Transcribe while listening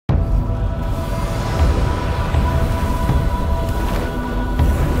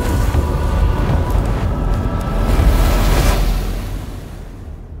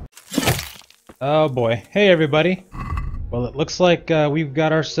Oh boy. Hey everybody. Well, it looks like we've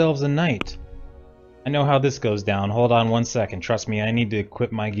got ourselves a knight. I know how this goes down. Hold on one second. Trust me, I need to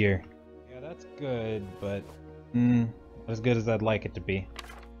equip my gear. Yeah, that's good, but not as good as I'd like it to be.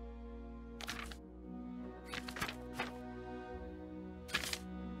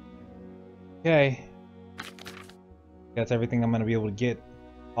 Okay. That's everything I'm gonna be able to get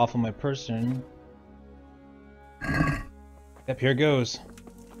off of my person. Yep, here goes.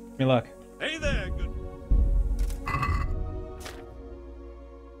 Wish me luck. Hey there, good.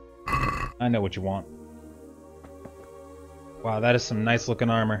 I know what you want. Wow, that is some nice looking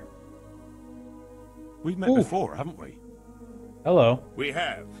armor. We've met before, haven't we? Hello. We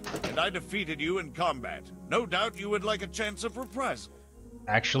have, and I defeated you in combat. No doubt you would like a chance of reprisal.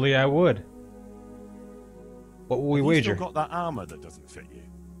 Actually, I would. What will we wager? You still got that armor that doesn't fit you.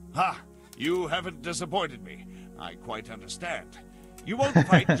 Ha! You haven't disappointed me. I quite understand. You won't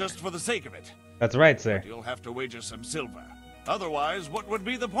fight just for the sake of it. That's right, sir. But you'll have to wager some silver. Otherwise, what would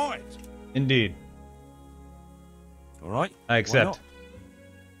be the point? Indeed. All right. I accept.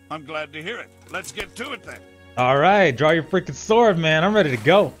 I'm glad to hear it. Let's get to it then. All right, draw your freaking sword, man. I'm ready to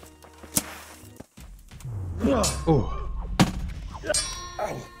go. Ooh.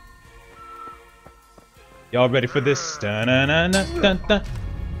 Y'all ready for this? Dun-dun-dun-dun-dun.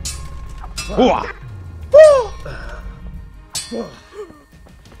 Ooh-ah.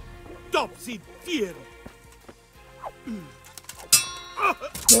 Stop, si fiero.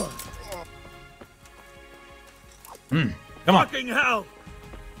 Come on. Fucking hell.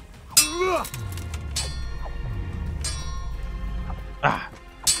 Ah.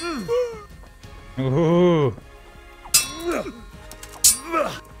 Ooh.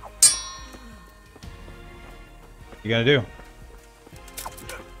 You gonna do?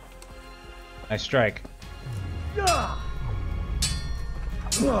 Nice strike.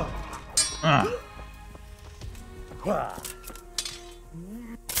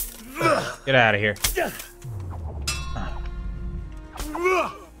 Get out of here.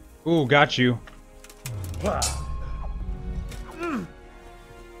 Ooh, got you.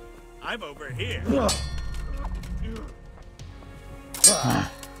 I'm over here.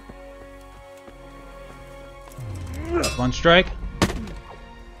 One strike.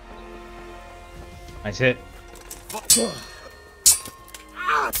 Nice hit.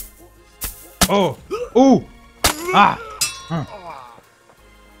 Oh! Ooh! Ah!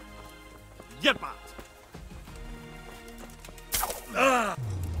 Get back. Ah!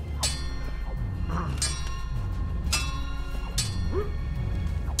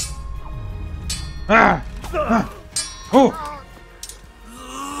 Ah! Oh!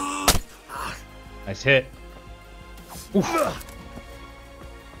 Nice hit. Oof.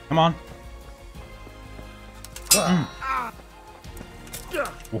 Come on.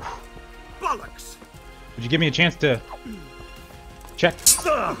 Oof. Bollocks. Would you give me a chance to check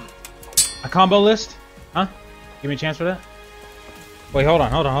a combo list? Huh? Give me a chance for that? Wait, hold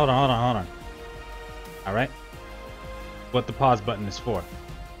on. Alright. What the pause button is for.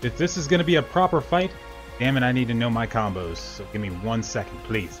 If this is gonna be a proper fight, damn it, I need to know my combos. So give me 1 second,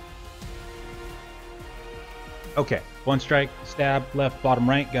 please. Okay, one strike, stab, left, bottom,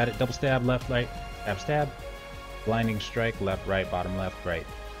 right, got it. Double stab, left, right, stab, stab. Blinding strike, left, right, bottom, left, right.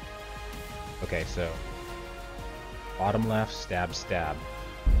 Okay, so bottom, left, stab, stab.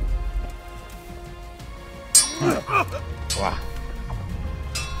 Wow.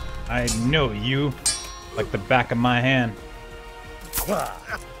 I know you like the back of my hand. Wah!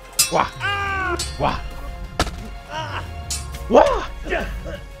 Wah! Wah! Wah!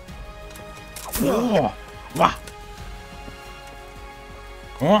 Wah! Wah!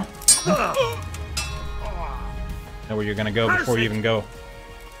 Wah! Know where you're gonna go before you even go.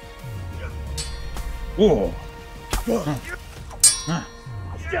 Whoa!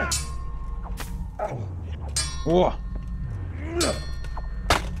 Whoa!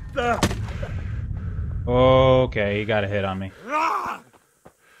 Okay, you got a hit on me.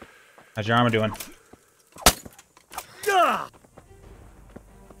 How's your armor doing?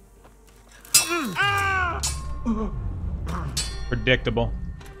 Predictable.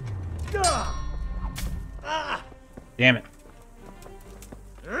 Damn it.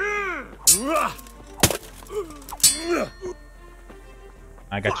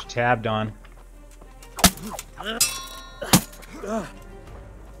 I got you tabbed on.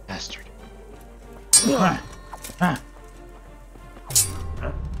 Bastard. Wah.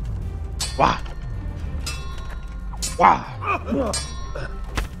 Wah.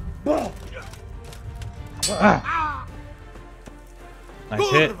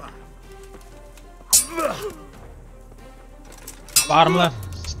 Nice hit. Bottom left.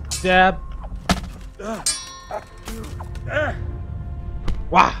 Stab.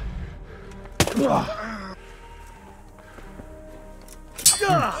 Wah!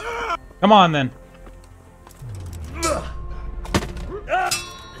 Come on then.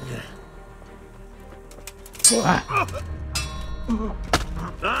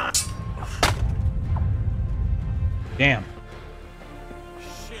 Damn.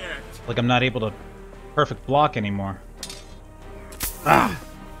 Shit. Like I'm not able to perfect block anymore. No,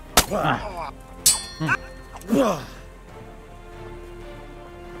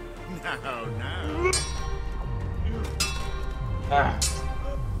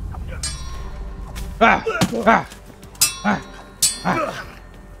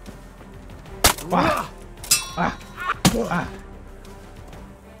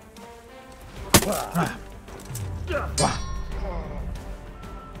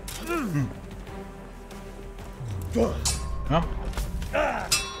 no.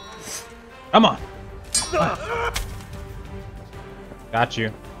 Come on. Got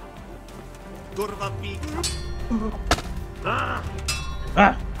you.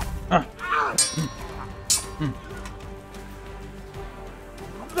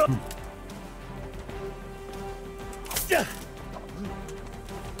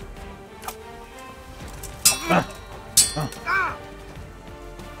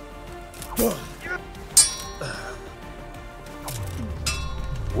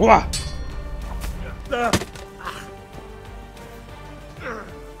 Wah!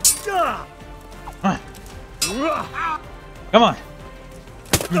 Come on.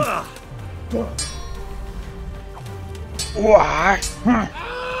 Why?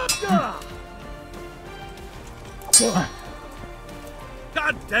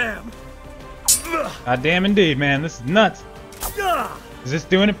 God damn. God damn indeed, man. This is nuts. Is this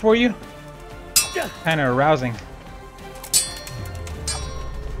doing it for you? Kind of arousing.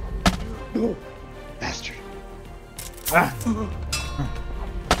 Bastard.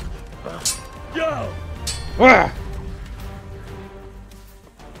 Yo.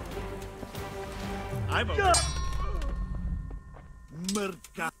 I'm over.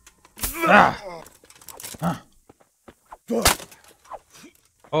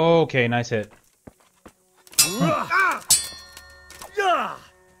 Okay, nice hit. Wah!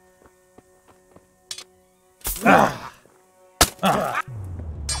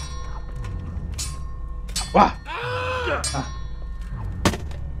 Wah!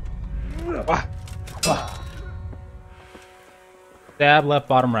 Wah! Stab, left,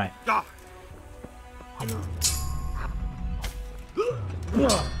 bottom, right.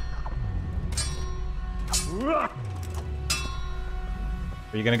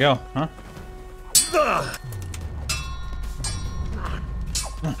 Where you gonna go, huh?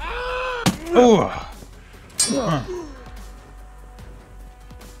 Ooh.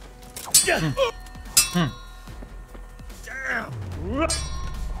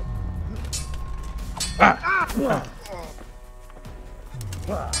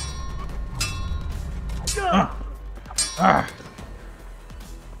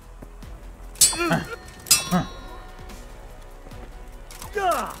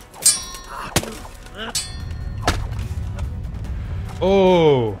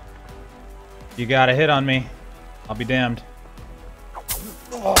 Oh, you got a hit on me. I'll be damned.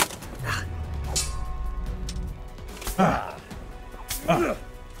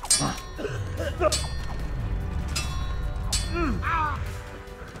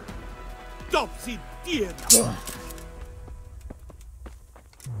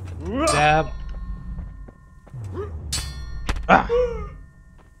 Stab.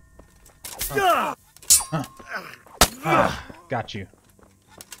 Got you.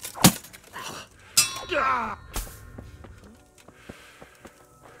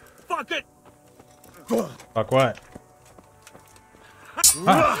 Fuck it. Fuck what?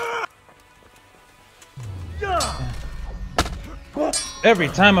 Every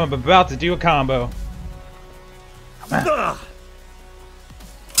time I'm about to do a combo.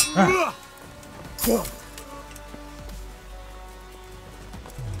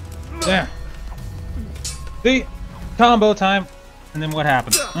 There. See? Combo time. And then what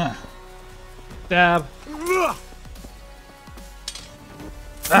happens? Stab. Woo!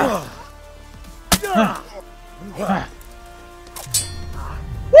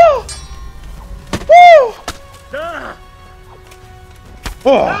 Woo!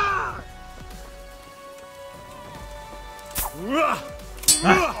 Oh.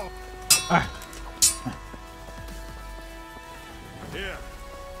 Here,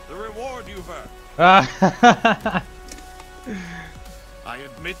 the reward you've earned. Ah. I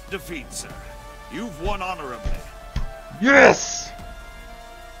admit defeat, sir. You've won honorably. Yes!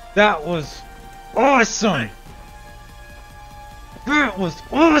 That was awesome! That was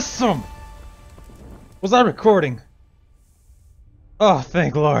awesome! Was I recording? Oh,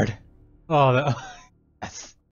 thank Lord. Oh, that... Yes.